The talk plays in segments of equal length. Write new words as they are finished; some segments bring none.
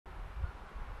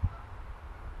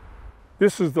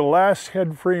This is the last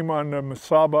head frame on the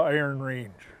Mesabi Iron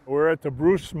Range. We're at the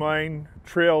Bruce Mine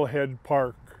Trailhead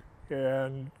Park,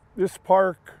 and this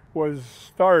park was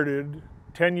started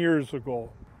 10 years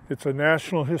ago. It's a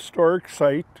National Historic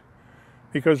Site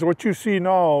because what you see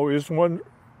now isn't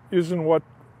what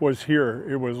was here.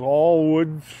 It was all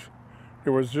woods.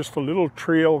 There was just a little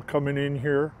trail coming in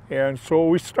here, and so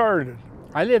we started.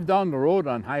 I live down the road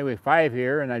on Highway 5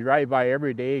 here, and I drive by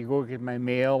every day, go get my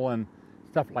mail and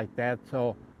stuff like that,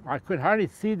 so I could hardly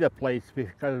see the place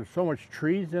because there's so much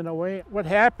trees in the way. What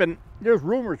happened, there's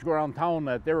rumors going around town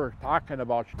that they were talking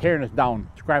about tearing us down,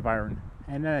 scrap iron.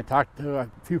 And then I talked to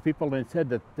a few people and said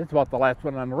that this is about the last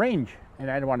one on the range,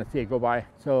 and I didn't want to see it go by.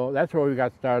 So that's where we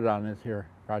got started on this here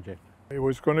project. It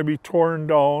was going to be torn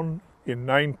down in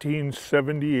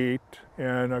 1978,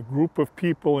 and a group of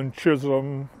people in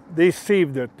Chisholm, they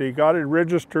saved it. They got it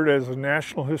registered as a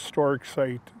National Historic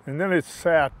Site, and then it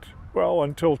sat, well,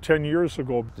 until 10 years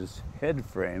ago. This head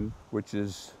frame, which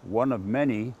is one of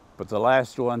many, but the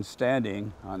last one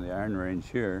standing on the Iron Range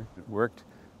here, it worked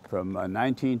from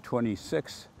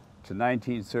 1926 to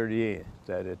 1938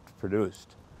 that it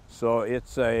produced. So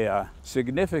it's a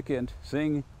significant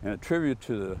thing and a tribute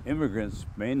to the immigrants,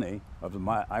 mainly, of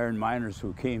the iron miners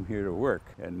who came here to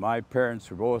work. And my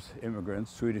parents were both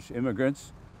immigrants, Swedish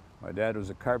immigrants. My dad was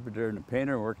a carpenter and a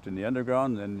painter, worked in the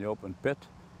underground and in the open pit.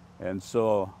 And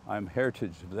so I'm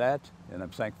heritage of that, and I'm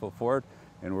thankful for it.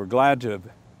 And we're glad to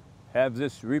have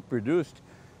this reproduced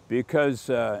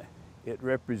because it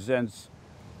represents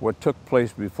what took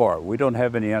place before. We don't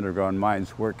have any underground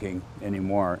mines working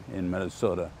anymore in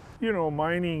Minnesota. You know,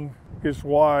 mining is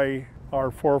why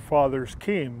our forefathers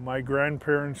came. My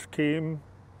grandparents came,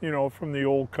 you know, from the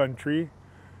old country,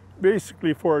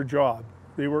 basically for a job.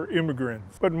 They were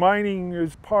immigrants. But mining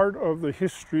is part of the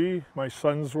history. My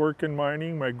sons work in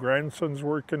mining, my grandsons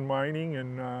work in mining,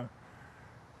 and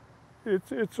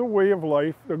it's a way of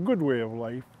life, a good way of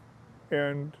life.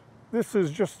 And this is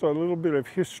just a little bit of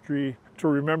history to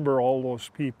remember all those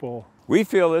people. We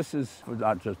feel this is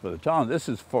not just for the town, this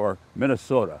is for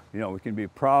Minnesota. You know, we can be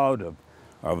proud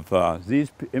of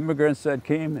these immigrants that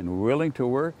came and were willing to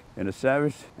work and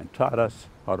established and taught us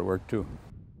how to work too.